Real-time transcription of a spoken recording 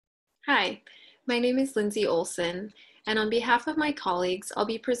Hi, my name is Lindsay Olson, and on behalf of my colleagues, I'll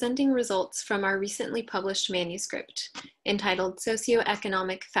be presenting results from our recently published manuscript entitled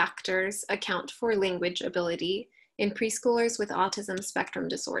Socioeconomic Factors Account for Language Ability in Preschoolers with Autism Spectrum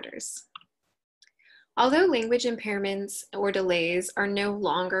Disorders. Although language impairments or delays are no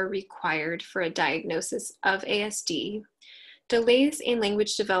longer required for a diagnosis of ASD, delays in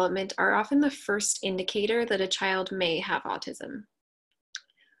language development are often the first indicator that a child may have autism.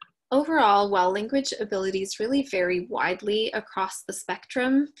 Overall, while language abilities really vary widely across the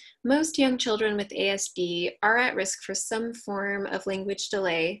spectrum, most young children with ASD are at risk for some form of language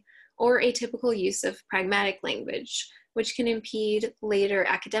delay or atypical use of pragmatic language, which can impede later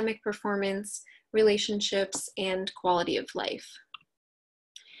academic performance, relationships, and quality of life.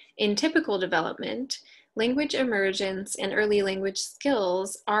 In typical development, language emergence and early language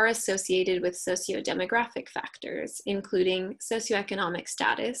skills are associated with sociodemographic factors, including socioeconomic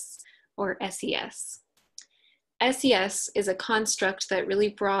status, or SES. SES is a construct that really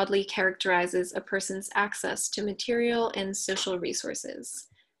broadly characterizes a person's access to material and social resources.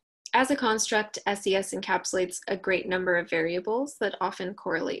 As a construct, SES encapsulates a great number of variables that often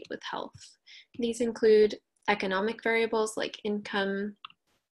correlate with health. These include economic variables like income,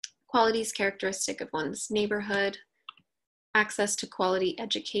 qualities characteristic of one's neighborhood, access to quality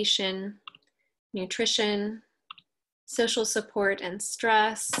education, nutrition, social support and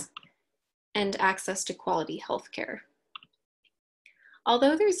stress, and access to quality healthcare.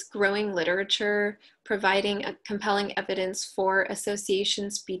 Although there's growing literature providing compelling evidence for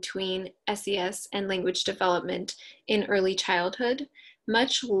associations between SES and language development in early childhood,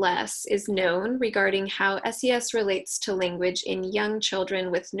 much less is known regarding how SES relates to language in young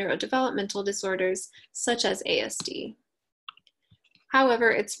children with neurodevelopmental disorders such as ASD.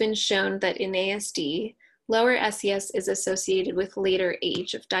 However, it's been shown that in ASD, lower SES is associated with later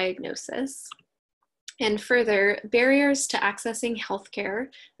age of diagnosis. And further, barriers to accessing healthcare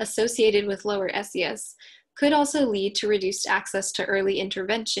associated with lower SES could also lead to reduced access to early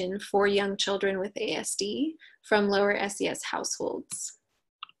intervention for young children with ASD from lower SES households.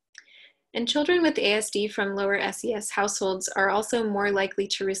 And children with ASD from lower SES households are also more likely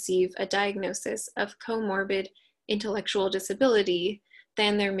to receive a diagnosis of comorbid intellectual disability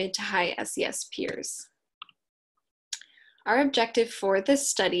than their mid to high SES peers. Our objective for this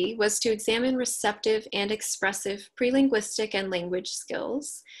study was to examine receptive and expressive prelinguistic and language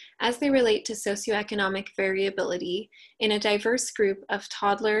skills as they relate to socioeconomic variability in a diverse group of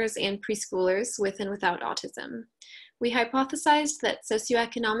toddlers and preschoolers with and without autism. We hypothesized that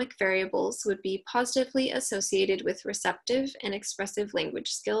socioeconomic variables would be positively associated with receptive and expressive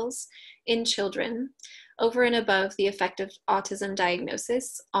language skills in children over and above the effect of autism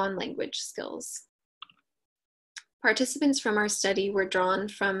diagnosis on language skills. Participants from our study were drawn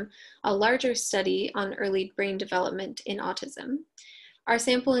from a larger study on early brain development in autism. Our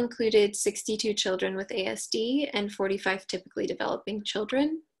sample included 62 children with ASD and 45 typically developing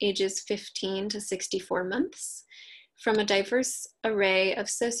children, ages 15 to 64 months, from a diverse array of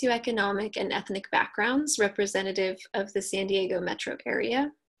socioeconomic and ethnic backgrounds representative of the San Diego metro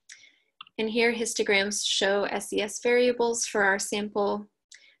area. And here histograms show SES variables for our sample,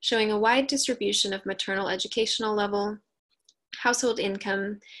 showing a wide distribution of maternal educational level, household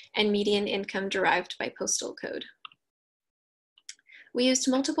income, and median income derived by postal code. We used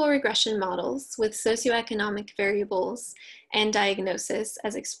multiple regression models with socioeconomic variables and diagnosis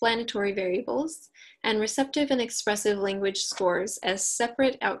as explanatory variables, and receptive and expressive language scores as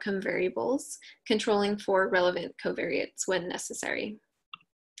separate outcome variables, controlling for relevant covariates when necessary.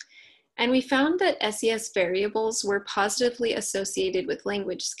 And we found that SES variables were positively associated with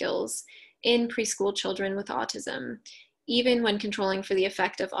language skills in preschool children with autism, even when controlling for the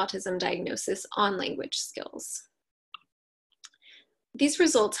effect of autism diagnosis on language skills. These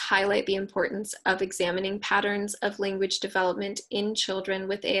results highlight the importance of examining patterns of language development in children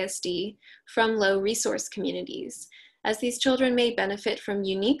with ASD from low resource communities, as these children may benefit from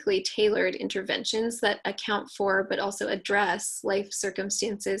uniquely tailored interventions that account for but also address life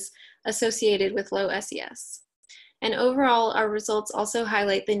circumstances associated with low SES. And overall, our results also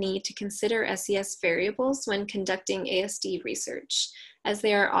highlight the need to consider SES variables when conducting ASD research, as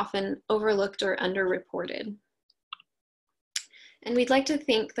they are often overlooked or underreported. And we'd like to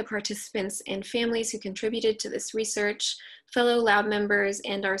thank the participants and families who contributed to this research, fellow lab members,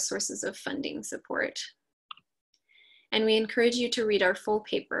 and our sources of funding support. And we encourage you to read our full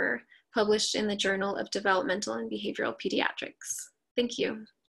paper published in the Journal of Developmental and Behavioral Pediatrics. Thank you.